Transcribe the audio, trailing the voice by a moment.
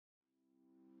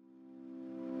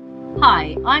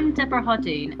Hi, I'm Deborah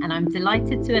Hardoon, and I'm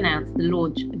delighted to announce the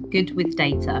launch of Good with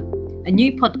Data, a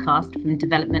new podcast from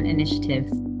Development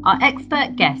Initiatives. Our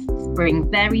expert guests bring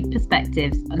varied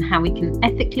perspectives on how we can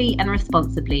ethically and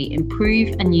responsibly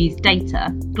improve and use data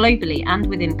globally and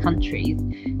within countries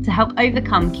to help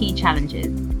overcome key challenges,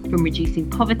 from reducing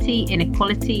poverty,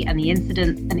 inequality, and the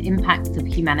incidence and impacts of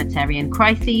humanitarian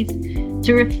crises,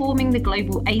 to reforming the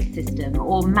global aid system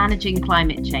or managing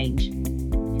climate change.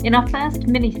 In our first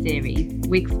mini-series,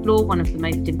 we explore one of the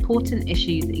most important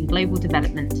issues in global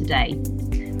development today,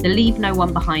 the Leave No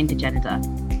One Behind agenda,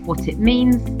 what it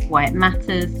means, why it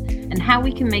matters, and how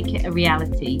we can make it a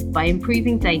reality by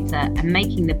improving data and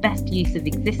making the best use of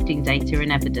existing data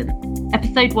and evidence.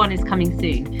 Episode 1 is coming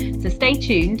soon, so stay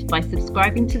tuned by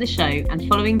subscribing to the show and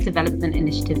following Development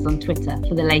Initiatives on Twitter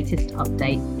for the latest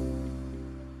updates.